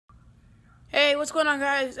Hey, what's going on,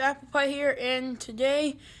 guys? ApplePi here, and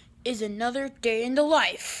today is another day in the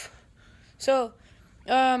life. So,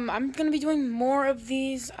 I'm gonna be doing more of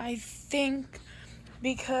these, I think,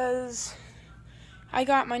 because I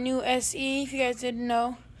got my new SE, if you guys didn't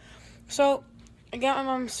know. So, I got my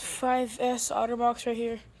mom's 5S OtterBox right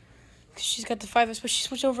here. She's got the 5S, but she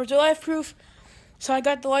switched over to LifeProof. So I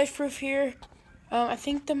got the LifeProof here. I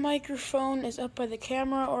think the microphone is up by the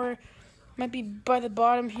camera, or might be by the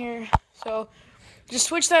bottom here. So just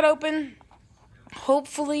switch that open.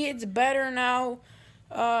 Hopefully it's better now.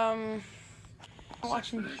 Watching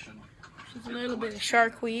just a little bit of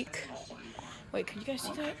Shark Week. Wait, can you guys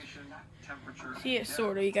see that? See it,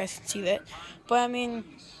 sort of. You guys can see that. But I mean,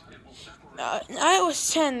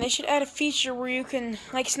 iOS 10, they should add a feature where you can,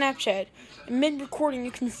 like Snapchat, in mid-recording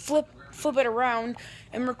you can flip it around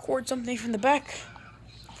and record something from the back,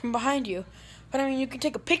 from behind you. But I mean, you can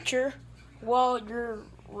take a picture while you're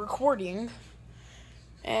recording,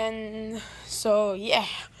 and so yeah,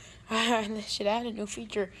 they should add a new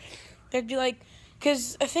feature. That'd be like,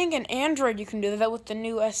 because I think in Android you can do that with the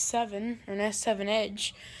new S7 or an S7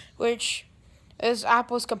 Edge, which is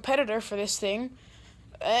Apple's competitor for this thing.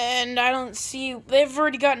 And I don't see, they've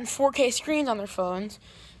already gotten 4K screens on their phones,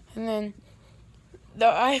 and then the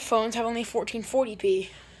iPhones have only 1440p.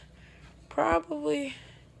 Probably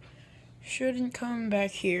shouldn't come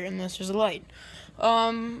back here unless there's a light.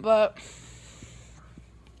 But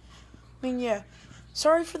I mean, yeah.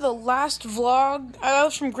 Sorry for the last vlog. I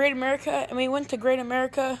was from Great America, and we went to Great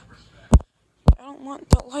America. I don't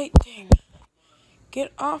want the light thing.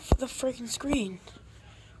 Get off the freaking screen.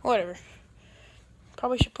 Whatever.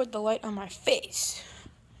 Probably should put the light on my face.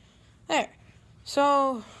 There.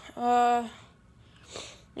 So, yeah,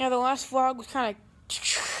 the last vlog was kind of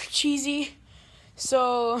cheesy.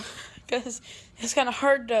 So, because it's kind of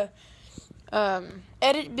hard to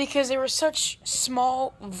edit because they were such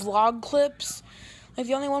small vlog clips. Like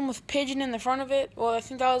the only one with pigeon in the front of it. Well, I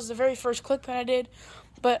think that was the very first clip that I did,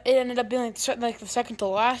 but it ended up being like the second to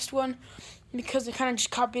last one because they kind of just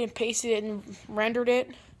copied and pasted it and rendered it.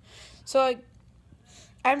 So like,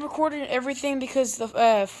 I recorded everything because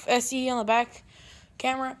the SE on the back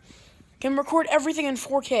camera can record everything in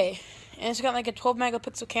 4K, and it's got like a 12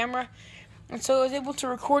 megapixel camera, and so I was able to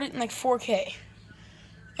record it in like 4K.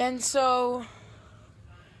 And so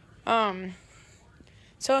I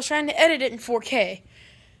was trying to edit it in 4K,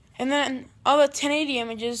 and then all the 1080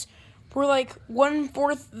 images were like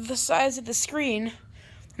 1/4 the size of the screen,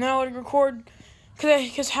 and I would record,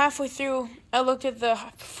 because halfway through I looked at the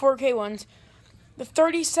 4K ones, the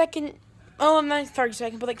 30-second, oh, not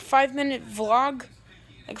 30-second, but like 5-minute vlog,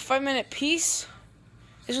 like 5-minute piece.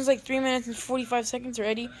 This one's like 3 minutes and 45 seconds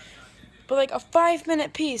already, but like a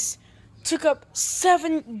 5-minute piece took up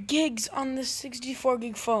 7 gigs on this 64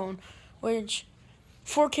 gig phone, which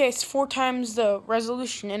 4K is 4 times the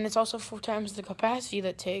resolution, and it's also 4 times the capacity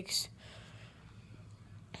that takes,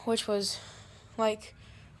 which was like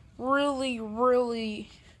really,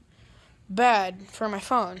 really bad for my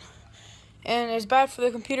phone, and it's bad for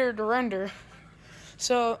the computer to render.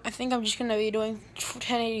 So I think I'm just gonna be doing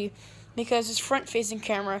 1080 because this front-facing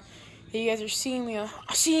camera that you guys are seeing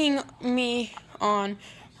me on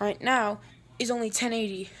right now is only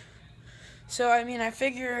 1080. So I mean, I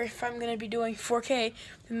figure if I'm gonna be doing 4K,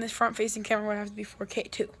 then this front-facing camera would have to be 4K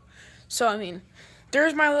too. So I mean,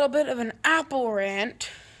 there's my little bit of an Apple rant.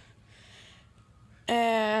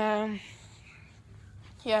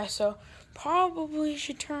 Yeah, so probably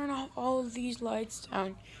should turn off all of these lights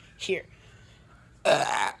down here.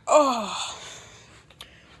 How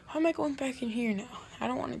am I going back in here now? I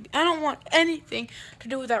don't want anything to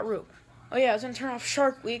do with that room. Oh yeah, I was gonna turn off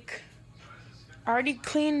Shark Week. I already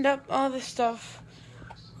cleaned up all this stuff.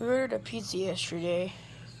 We ordered a pizza yesterday,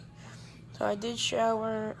 so I did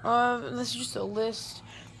shower. This is just a list.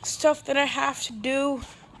 Stuff that I have to do.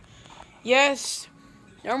 Yes,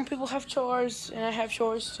 normal people have chores, and I have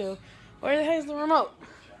chores too. Where the heck is the remote?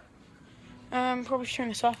 Probably turn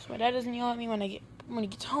this off so my dad doesn't yell at me when he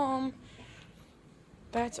gets home.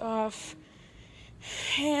 That's off.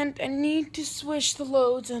 And I need to switch the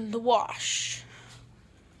loads in the wash.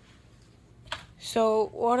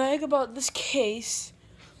 So what I like about this case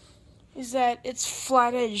is that it's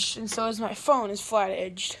flat-edged, and so is my phone is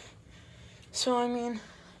flat-edged. So I mean,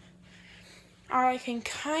 I can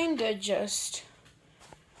kinda just,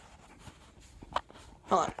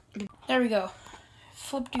 hold on. There we go.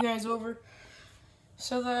 Flipped you guys over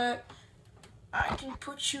so that I can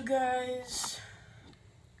put you guys.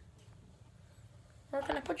 Where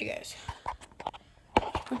can I put you guys?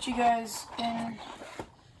 Put you guys in.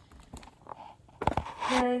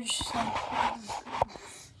 There's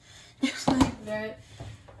just like haircut,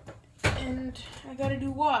 and I gotta do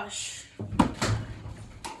wash.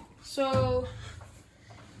 So I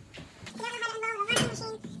don't know how to unload a washing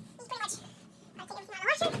machine. It's pretty much I take everything out of the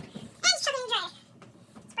washer and shove it in the dryer.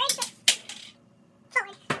 Spread it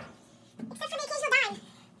forward. Except for the occasional dime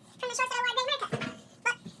from the shorts that I wore at Great America.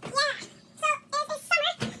 But yeah, so it's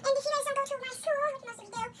summer, and if you guys don't go to my school, which most of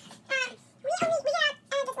you do, we get out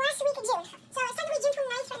the last week of June. So it's technically June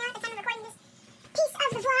 29th right now at the time of recording this piece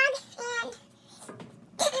of the vlog, and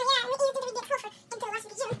yeah, we didn't get school until the last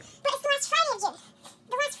week of June, but it's the last Friday of June.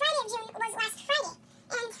 The last Friday of June was last Friday,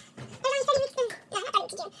 and there's only 30 weeks in, no, not 30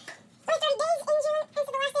 weeks in June. Only 30 days in June, and so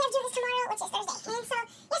the last day of June is tomorrow, which is Thursday. And so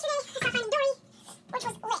yesterday I saw Finding Dory, which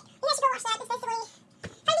was lit. You guys should go watch that.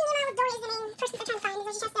 It's basically Finding Nemo with Dory is the main person they're trying to find, and so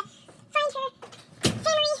she has to find her family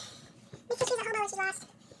because she's a hobo and she's lost.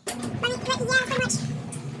 But yeah, pretty much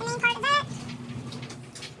the main part of that.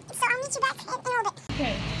 So I'll meet you back in a little bit.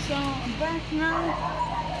 Okay, so I'm back now.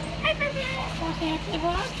 Hi, baby. Want to say hi to the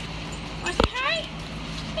vlog? Want to say hi?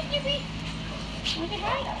 Hey, Yippee. Want to say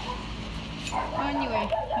hi? Anyway,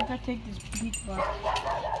 I gotta take this beach box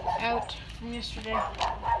out from yesterday.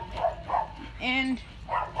 And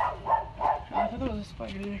I thought there was a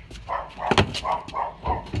spider there.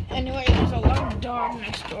 Anyway, there's a large dog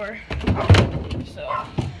next door. So,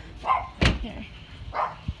 here.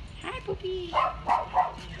 Hi, Poopy.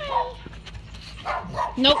 Hi.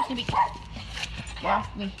 Nope, Snoopy. Get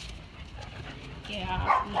off me. Get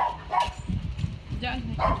off me.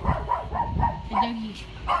 Doggy. The doggy.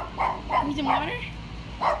 Need some water?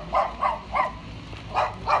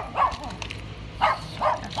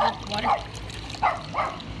 Water.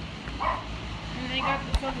 And I got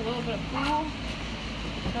myself a little bit of pool.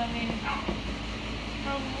 So I mean,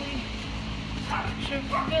 probably should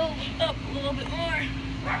build it up a little bit more.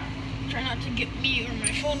 Try not to get me or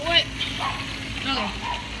my phone wet. Okay.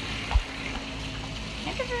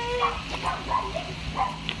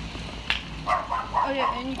 Oh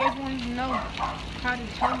yeah, and you guys wanted to know how to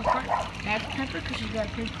tell them apart. That's Pepper because she's got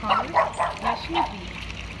big collars. That's Snoopy.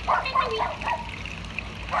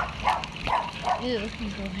 Ew, look at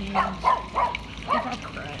these little hands. If I'm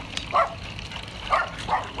correct.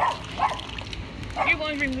 You're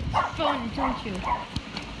wondering with the phone, don't you?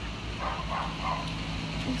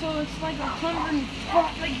 And so it's like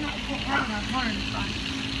 105, like not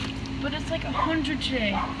 105, but it's like 100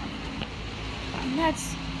 today. And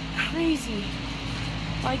that's crazy.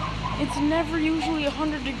 Like, it's never usually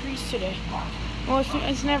 100 degrees today. Well,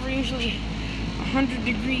 it's never usually 100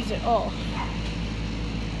 degrees at all.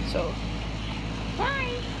 So,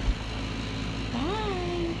 bye.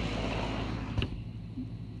 Bye.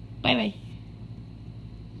 Bye-bye.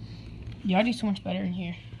 Yeah, I do so much better in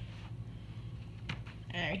here.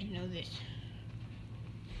 I already know this.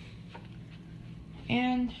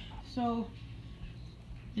 And so,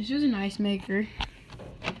 this is an ice maker.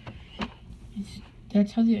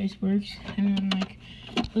 That's how the ice works. And then, like,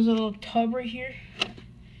 there's a little tub right here.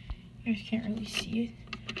 You guys can't really see it.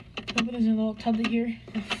 But there's a little tub right here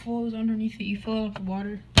that flows underneath it. You fill it up with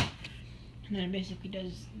water. And then it basically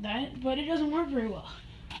does that. But it doesn't work very well.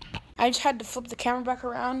 I just had to flip the camera back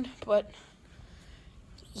around. But,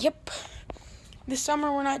 yep. This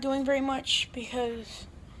summer we're not doing very much because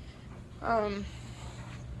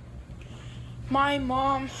my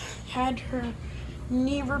mom had her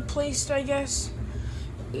knee replaced, I guess.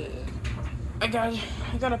 I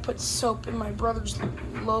gotta put soap in my brother's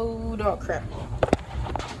load. Oh crap.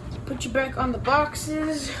 Let's put you back on the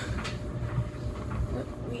boxes. Let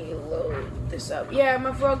me load this up. Yeah,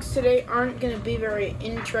 my vlogs today aren't gonna be very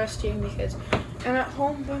interesting because I'm at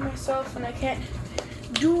home by myself and I can't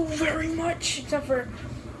do very much except for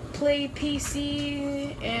play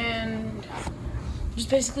PC and just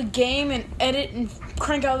basically game and edit and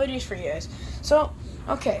crank out videos for you guys. So,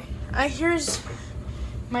 okay, here's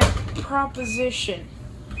my proposition.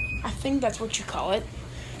 I think that's what you call it.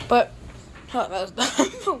 But, oh, that was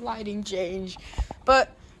the lighting change.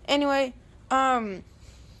 But, anyway,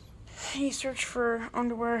 he searched for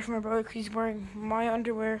underwear for my brother because he's wearing my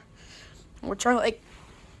underwear, which are like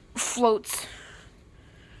floats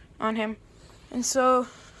on him. And so,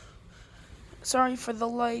 sorry for the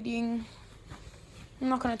lighting. I'm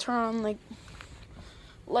not going to turn on, like,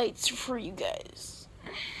 lights for you guys.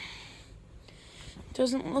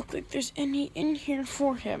 Doesn't look like there's any in here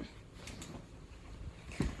for him.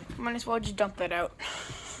 Might as well just dump that out.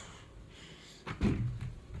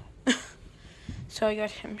 So I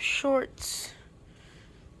got him shorts.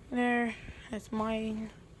 There. That's mine.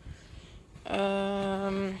 These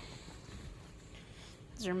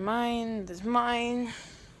are mine. This is mine.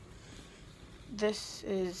 This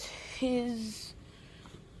is his.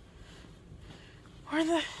 Where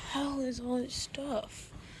the hell is all this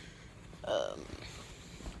stuff?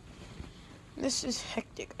 This is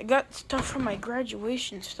hectic. I got stuff from my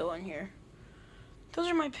graduation still in here. Those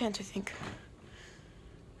are my pants, I think.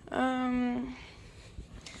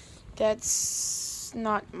 That's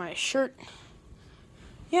not my shirt.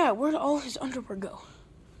 Yeah, where'd all his underwear go?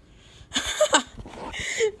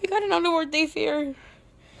 We got an underwear thief here.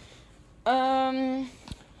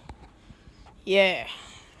 Yeah.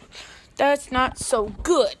 That's not so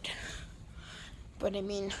good. But I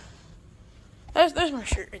mean, there's my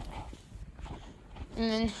shirt right there.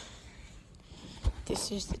 And then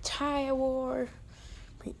this is the tie I wore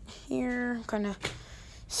right here. Kind of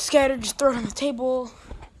scattered, just throw it on the table.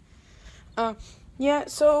 Yeah,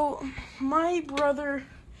 so my brother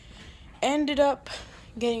ended up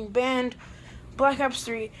getting banned Black Ops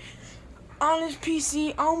 3 on his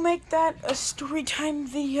PC. I'll make that a story time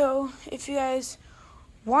video if you guys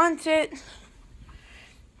want it.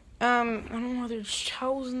 I don't know, there's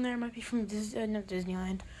towels in there. Might be from not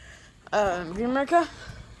Disneyland. Green America.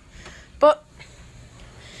 But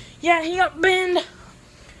yeah, he got banned.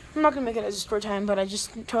 I'm not gonna make it as a story time, but I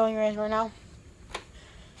just telling you guys right now.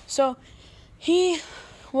 So he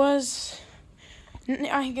was,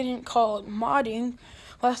 I didn't call it modding.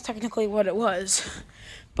 Well, that's technically what it was.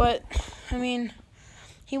 But I mean,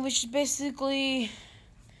 he was just basically,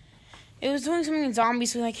 it was doing something in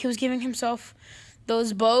zombies. So like he was giving himself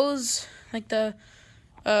those bows, like the,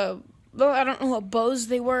 well, I don't know what bows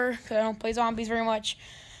they were because I don't play zombies very much.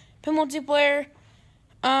 Play multiplayer.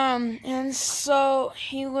 And so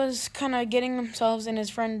he was kind of getting themselves and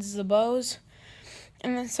his friends the bows.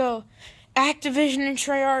 And then so Activision and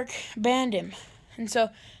Treyarch banned him. And so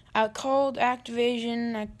I called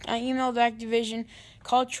Activision, I emailed Activision,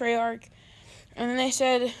 called Treyarch, and then they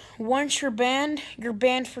said, once you're banned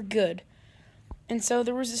for good. And so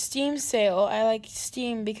there was a Steam sale. I like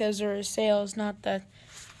Steam because there are sales, not that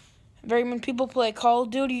very many people play Call of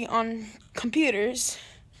Duty on computers.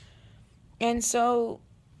 And so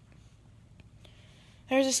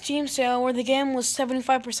there's a Steam sale where the game was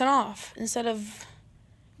 75% off. Instead of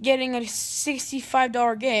getting a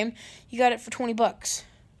 $65 game, you got it for $20.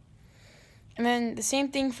 And then the same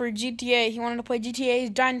thing for GTA. He wanted to play GTA, he's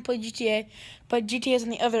dying to play GTA, but GTA is on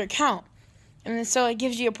the other account. And then so it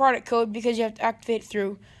gives you a product code because you have to activate it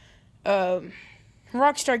through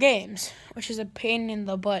Rockstar Games, which is a pain in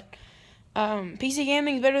the butt. PC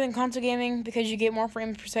gaming is better than console gaming because you get more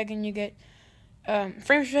frames per second. You get frames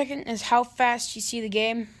per second is how fast you see the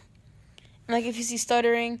game. And like if you see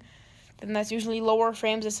stuttering, then that's usually lower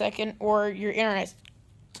frames a second or your internet's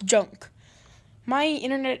junk. My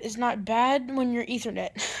internet is not bad when you're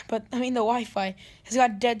Ethernet, but I mean the Wi-Fi has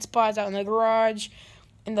got dead spots out in the garage,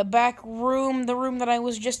 in the back room, the room that I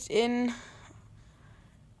was just in.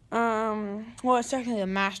 Well, it's technically a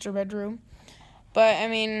master bedroom, but I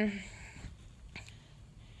mean,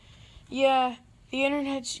 yeah, the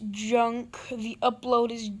internet's junk. The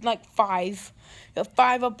upload is like 5. The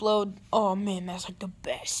 5 upload. Oh man, that's like the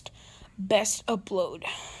best upload.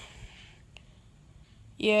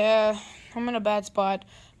 Yeah, I'm in a bad spot.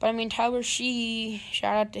 But I mean, Tyler Shee,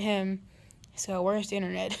 shout out to him. So, where's the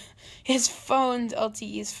internet? His phone's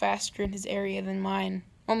LTE is faster in his area than mine.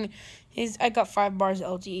 I mean, I got 5 bars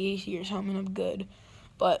of LTE here, so I'm good.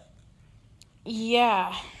 But,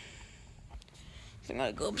 yeah. So I'm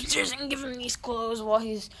gonna go upstairs and give him these clothes while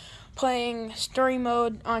he's playing story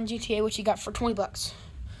mode on GTA, which he got for $20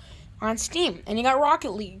 on Steam. And he got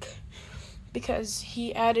Rocket League because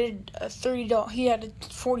he added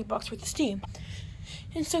 $40 worth of Steam.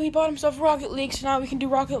 And so he bought himself Rocket League, so now we can do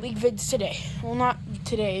Rocket League vids today. Well, not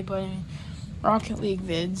today, but I mean, Rocket League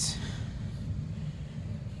vids.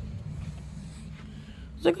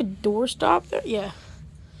 There's like a doorstop there? Yeah.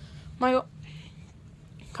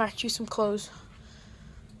 Gotta choose some clothes.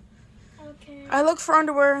 Okay. I looked for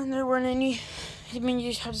underwear, and there weren't any. I mean,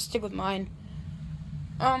 you just have to stick with mine.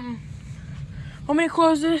 Want me to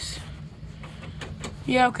close this?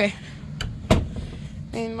 Yeah, okay.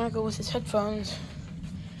 And Michael with his headphones.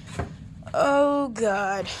 Oh,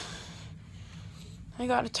 God. I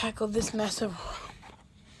gotta tackle this mess of...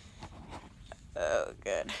 Oh,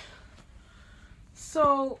 God.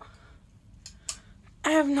 So,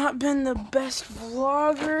 I have not been the best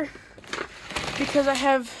vlogger because I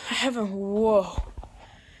haven't, whoa.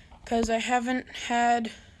 Because I haven't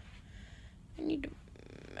had... I need to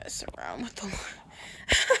mess around with the...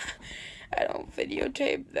 I don't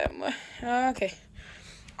videotape that much. Okay.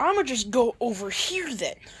 I'm gonna just go over here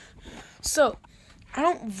then. So, I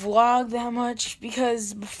don't vlog that much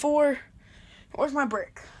because before... Where's my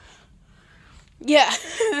break? Yeah,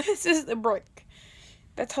 this is the break.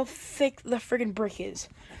 That's how thick the friggin' brick is.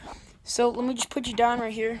 So let me just put you down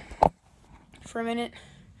right here for a minute.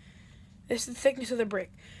 This is the thickness of the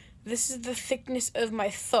brick. This is the thickness of my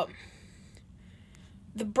thumb.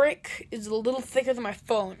 The brick is a little thicker than my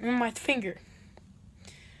phone, and my finger.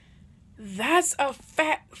 That's a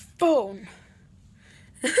fat phone.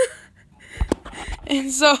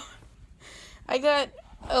 And so, I got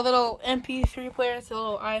a little MP3 player. It's a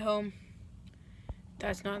little iHome.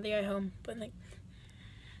 That's not the iHome, but like,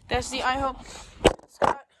 that's the iHome. It's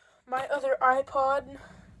got my other iPod.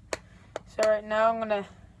 So right now I'm gonna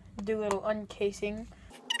do a little uncasing.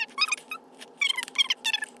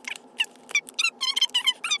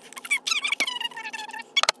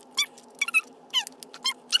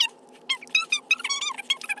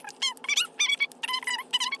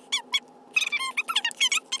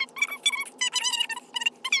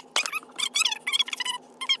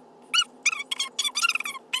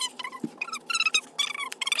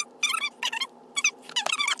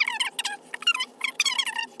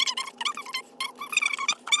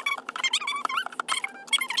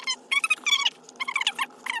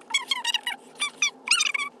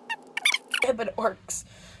 But it works.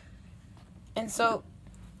 And so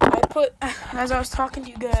I put, as I was talking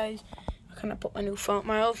to you guys, I kind of put my new phone,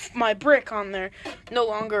 my brick on there. No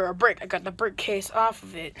longer a brick. I got the brick case off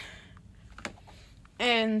of it.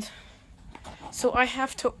 And so I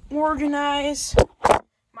have to organize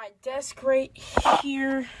my desk right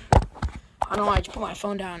here. I don't know why I just put my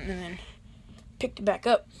phone down and then picked it back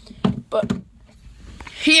up. But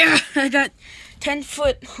yeah, I got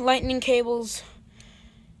 10-foot lightning cables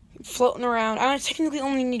floating around. I technically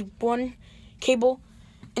only need one cable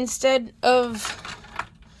instead of,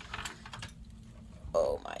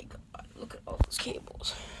 oh my god, look at all those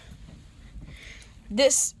cables.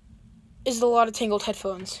 This is a lot of tangled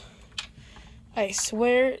headphones. I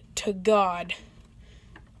swear to God.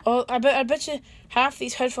 Oh, I bet you half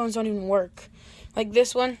these headphones don't even work. Like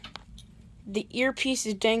this one, the earpiece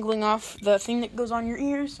is dangling off the thing that goes on your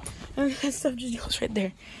ears, and that stuff just goes right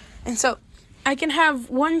there. And so I can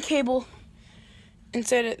have one cable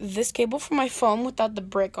instead of this cable for my phone without the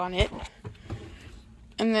brick on it.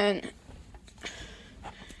 And then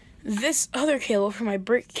this other cable for my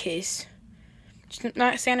brick case. Just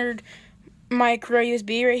not standard micro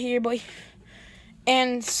USB right here, boy.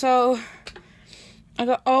 And so I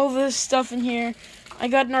got all this stuff in here. I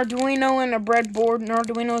got an Arduino and a breadboard. An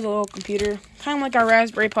Arduino is a little computer, kind of like our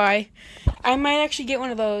Raspberry Pi. I might actually get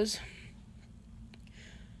one of those.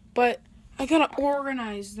 But I gotta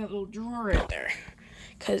organize that little drawer right there.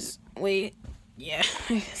 Because, yeah.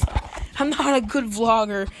 I'm not a good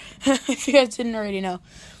vlogger, if you guys didn't already know.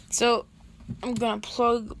 So, I'm gonna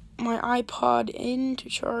plug my iPod in to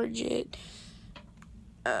charge it.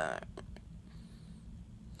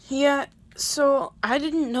 Yeah, so I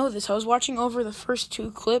didn't know this. I was watching over the first 2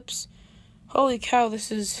 clips. Holy cow,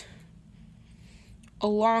 this is a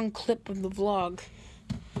long clip of the vlog.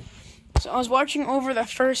 So I was watching over the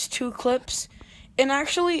first 2 clips, and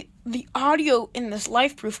actually the audio in this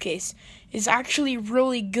LifeProof case is actually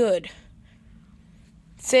really good.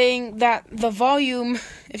 Saying that the volume,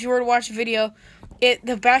 if you were to watch the video,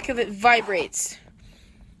 the back of it vibrates.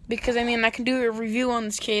 Because I mean, I can do a review on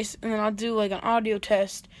this case, and then I'll do like an audio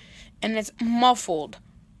test, and it's muffled.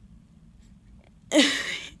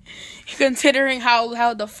 Considering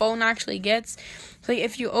how the phone actually gets. So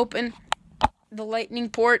if you open the lightning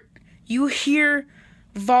port, you hear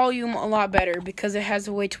volume a lot better because it has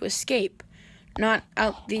a way to escape. Not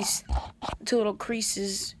out these 2 little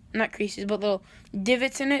creases, not creases, but little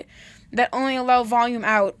divots in it that only allow volume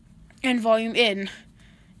out and volume in.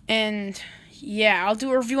 And yeah, I'll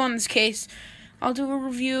do a review on this case. I'll do a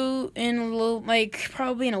review in a little,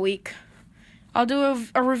 probably in a week. I'll do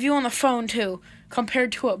a review on the phone too,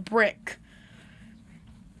 compared to a brick.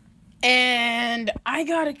 And I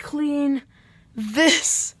gotta clean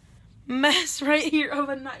this mess right here of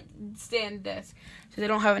a nightstand desk, so they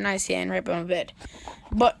don't have a nightstand right by my bed.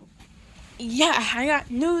 But yeah, I got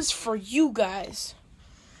news for you guys.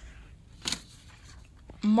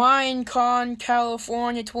 Minecon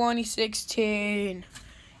California 2016.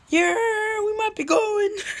 Yeah, we might be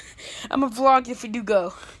going. I'm gonna vlog if we do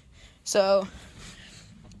go. So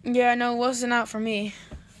yeah, no, it wasn't out for me.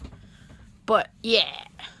 But yeah,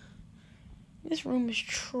 this room is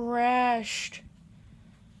trashed.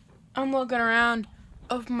 I'm looking around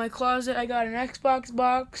of my closet. I got an Xbox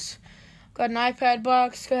box, got an iPad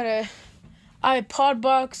box, got a iPod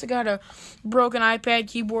box, I got a broken iPad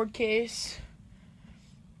keyboard case.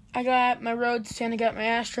 I got my Rode stand, I got my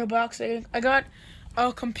Astro box, I got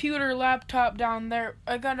a computer laptop down there.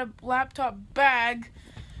 I got a laptop bag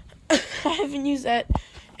I haven't used that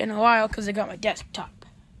in a while because I got my desktop.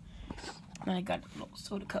 And I got a little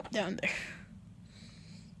soda cup down there.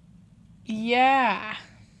 Yeah.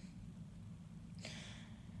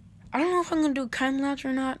 I don't know if I'm going to do a time lapse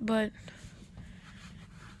or not, but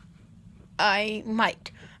I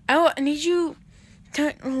might. I need you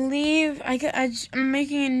to leave. I'm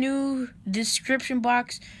making a new description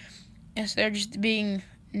box instead of just being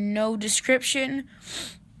no description.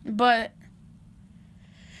 But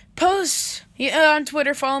post on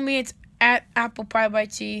Twitter, follow me. It's at ApplePi by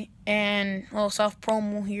T, and a little soft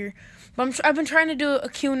promo here. But I've been trying to do a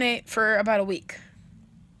Q&A for about a week.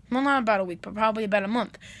 Well, not about a week, but probably about a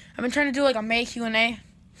month. I've been trying to do like a May Q&A,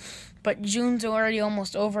 but June's already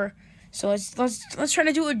almost over. So let's try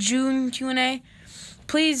to do a June Q&A.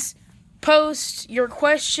 Please post your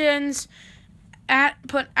questions it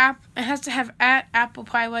has to have at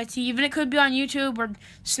ApplePi, even it could be on YouTube or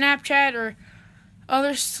Snapchat or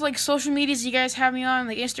other like social medias you guys have me on,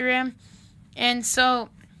 like Instagram. And so,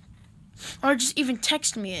 or just even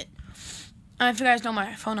text me it. If you guys know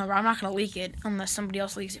my phone number, I'm not gonna leak it unless somebody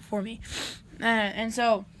else leaks it for me. And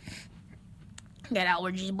so, got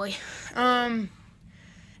allergies, boy. And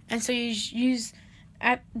so you just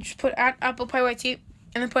put at ApplePi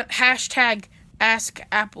and then put hashtag Ask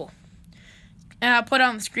Apple. And I'll put it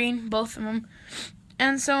on the screen, both of them.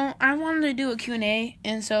 And so I wanted to do a Q&A,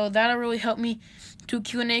 and so that'll really help me do a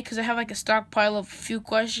Q&A because I have like a stockpile of a few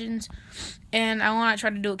questions, and I want to try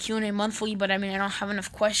to do a Q&A monthly, but I mean I don't have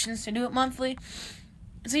enough questions to do it monthly.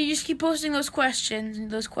 So you just keep posting those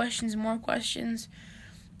questions, more questions,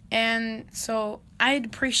 and so I'd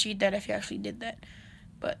appreciate that if you actually did that.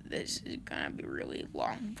 But this is gonna be a really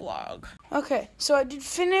long vlog. Okay, so I did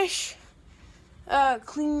finish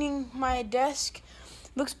cleaning my desk.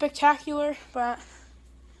 Looks spectacular, but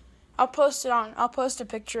I'll post a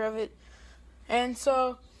picture of it. And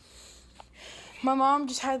so my mom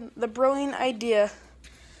just had the brilliant idea,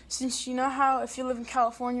 since you know how if you live in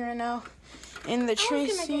California right now, in the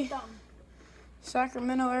Tracy,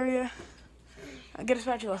 Sacramento area, I get a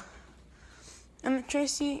spatula. In the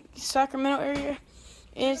Tracy, Sacramento area,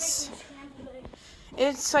 it's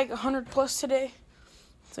like 100 plus today.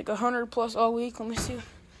 It's like 100 plus all week. Let me see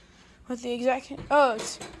what the exact. Oh,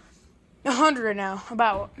 it's 100 now.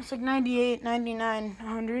 About. It's like 98, 99,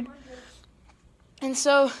 100. And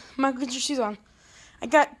so, Michael, get your shoes on. I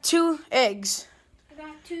got 2 eggs. I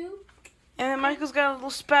got 2. And then Michael's got a little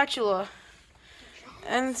spatula.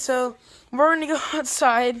 And so, we're going to go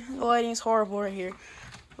outside. The lighting is horrible right here.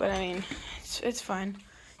 But I mean, it's fine.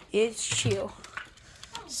 It's chill.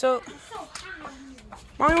 So,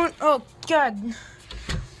 Mommy oh, God.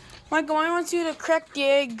 Michael, I want you to crack the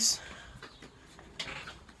eggs.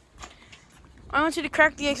 I want you to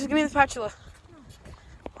crack the eggs. So give me the spatula.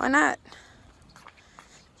 Why not?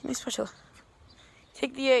 Give me the spatula.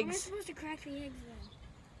 Take the eggs. How am I supposed to crack the eggs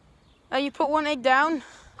then? You put 1 egg down,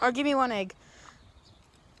 or give me 1 egg.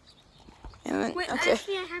 And then, wait, okay.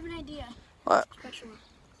 Actually, I have an idea. What? Spatula.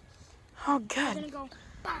 Oh, I'm God. gonna go,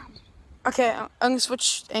 bam. Okay, I'm gonna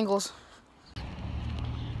switch angles.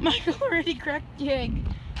 Michael already cracked the egg.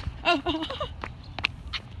 Oh.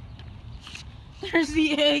 There's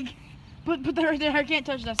the egg. Put that right there. I can't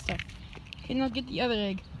touch that stuff. Okay, now get the other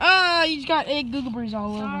egg. Ah, you just got egg googleberries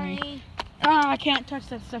all over me. Ah, I can't touch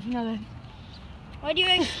that stuff. You know that. What do you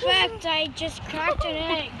expect? I just cracked an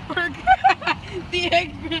egg. The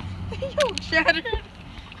egg shattered.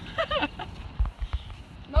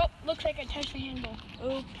 Nope, looks like I touched the handle.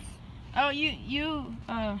 Oops. Oh, you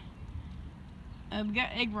got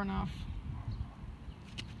egg runoff.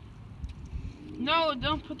 No,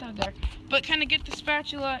 don't put that there. But kind of get the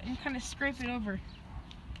spatula and kind of scrape it over.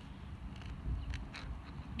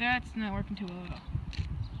 That's not working too well at all.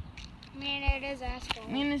 Man, it is asphalt.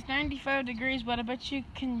 I mean, it's 95 degrees, but I bet you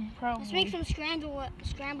can probably... Let's make some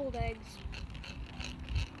scrambled eggs.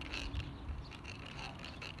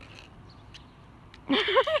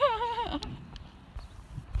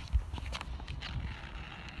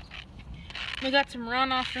 We got some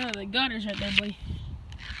runoff into the gutters right there, boy.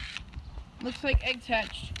 Looks like eggs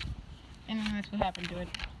hatched. And that's what happened to it.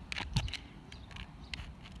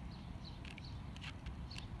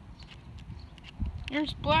 You're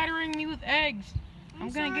splattering me with eggs. I'm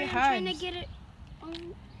gonna get hives. I'm trying to get it.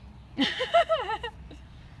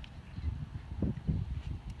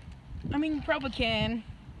 I mean, you probably can.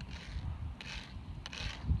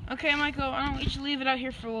 Okay, Michael, I want you to leave it out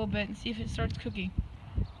here for a little bit and see if it starts cooking.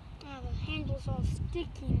 Oh, the handle's all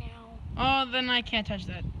sticky now. Oh, then I can't touch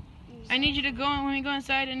that. I need you to go, when we go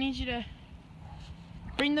inside, I need you to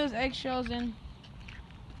bring those eggshells in,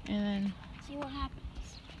 and then... See what happens.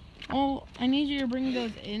 Well, I need you to bring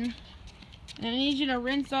those in. And I need you to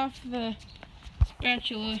rinse off the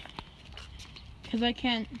spatula. Because I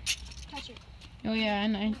can't touch it. Oh yeah,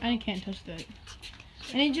 and I can't touch that.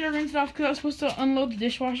 I need you to rinse it off because I was supposed to unload the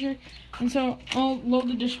dishwasher. And so I'll load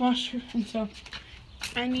the dishwasher. And so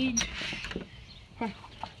I need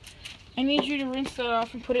you to rinse that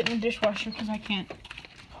off and put it in the dishwasher because I can't.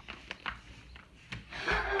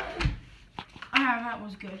 Ah, that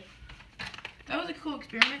was good. That was a cool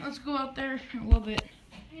experiment. Let's go out there in a little bit.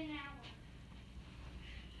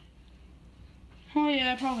 Oh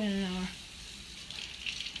yeah, probably in an hour.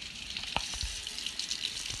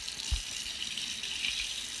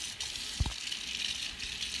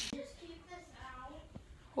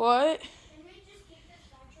 What? Can we just keep this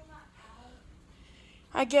spatula out?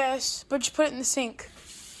 I guess, but just put it in the sink.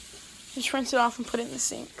 Just rinse it off and put it in the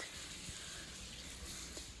sink.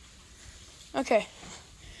 Okay.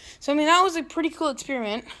 So, I mean, that was a pretty cool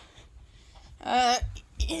experiment.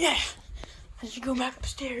 Yeah. I should go back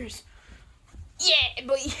upstairs. Yeah,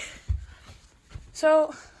 boy.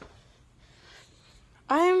 So,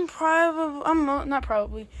 I'm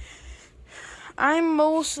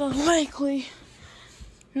most likely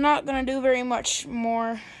not gonna do very much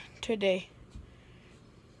more today.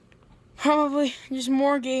 Probably just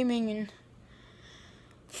more gaming and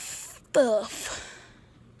stuff.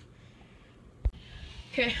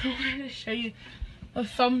 Okay, I wanted to show you a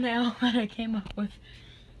thumbnail that I came up with.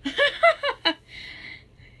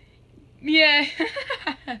 Yeah,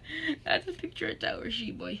 that's a picture of Tower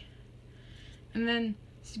Sheep Boy. And then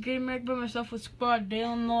it's Great America by myself with Squad Day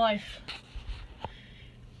in the life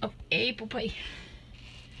of ApplePi.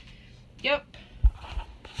 Yep.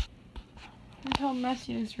 Look how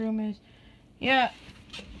messy this room is. Yeah.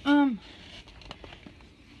 I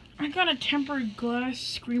got a tempered glass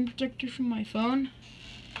screen protector from my phone.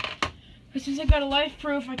 But since I got a life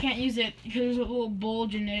proof, I can't use it because there's a little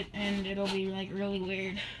bulge in it and it'll be like really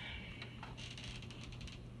weird.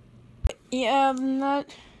 Yeah,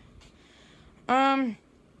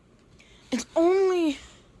 it's only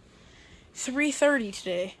 3:30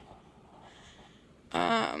 today.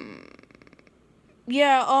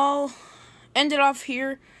 Yeah, I'll end it off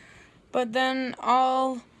here, but then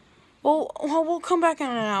we'll come back in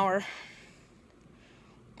an hour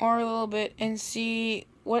or a little bit and see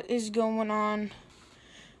what is going on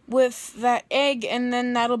with that egg, and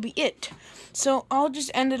then that'll be it. So I'll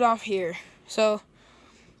just end it off here. So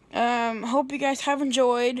hope you guys have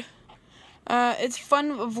enjoyed. It's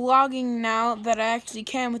fun vlogging now that I actually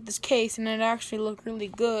can with this case, and it actually looked really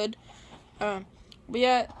good. But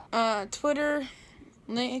yeah, Twitter,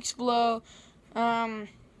 links below. Follow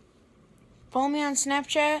me on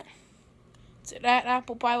Snapchat. It's at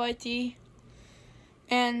ApplePi.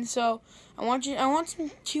 And so I want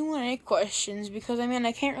some Q&A questions, because I mean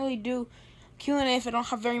I can't really do Q&A if I don't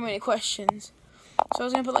have very many questions. So I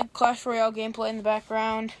was gonna put like Clash Royale gameplay in the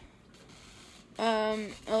background. Oh,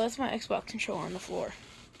 that's my Xbox controller on the floor.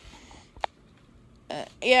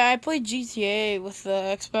 Yeah, I played GTA with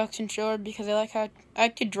the Xbox controller because I like how I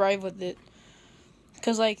could drive with it.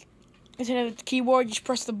 Cause like instead of the keyboard, you just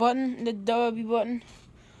press the button, the W button,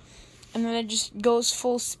 and then it just goes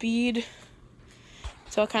full speed.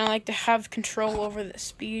 So I kind of like to have control over the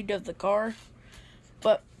speed of the car.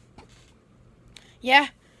 But yeah,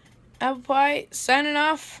 ApplePi signing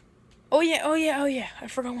off. Oh yeah. I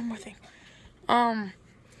forgot one more thing.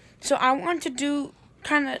 So I want to do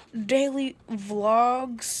kind of daily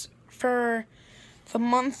vlogs for the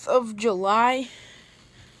month of July.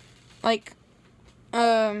 Like,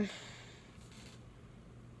 I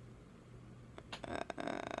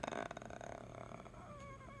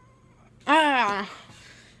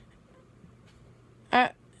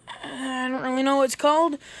don't really know what it's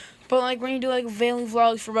called, but like when you do like daily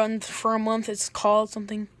vlogs for a month, it's called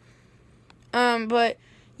something. But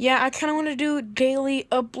yeah, I kind of want to do daily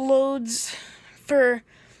uploads for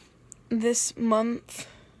this month.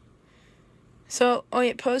 So, oh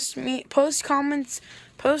yeah, post comments,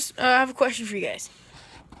 I have a question for you guys.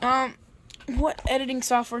 What editing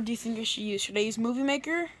software do you think I should use? Should I use Movie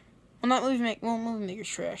Maker? Well, not Movie Maker. Well, Movie Maker's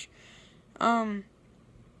trash.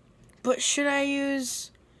 But should I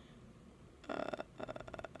use?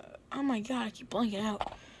 Oh my god, I keep blanking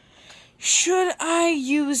out. Should I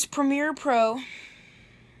use Premiere Pro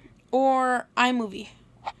or iMovie?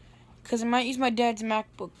 Because I might use my dad's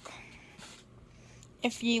MacBook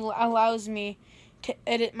if he allows me to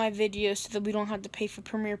edit my videos so that we don't have to pay for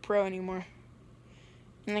Premiere Pro anymore.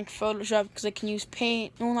 And like Photoshop, because I can use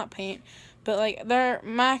Paint. Well, not Paint, but like their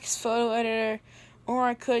Mac's photo editor. Or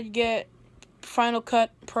I could get Final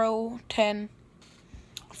Cut Pro 10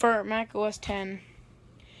 for Mac OS 10.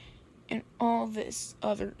 and all this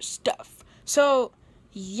other stuff. So,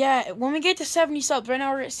 yeah, when we get to 70 subs, right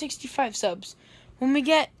now we're at 65 subs. When we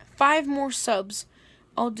get 5 more subs,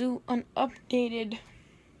 I'll do an updated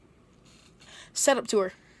setup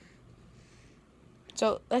tour.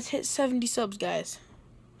 So, let's hit 70 subs, guys.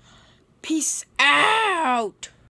 Peace out!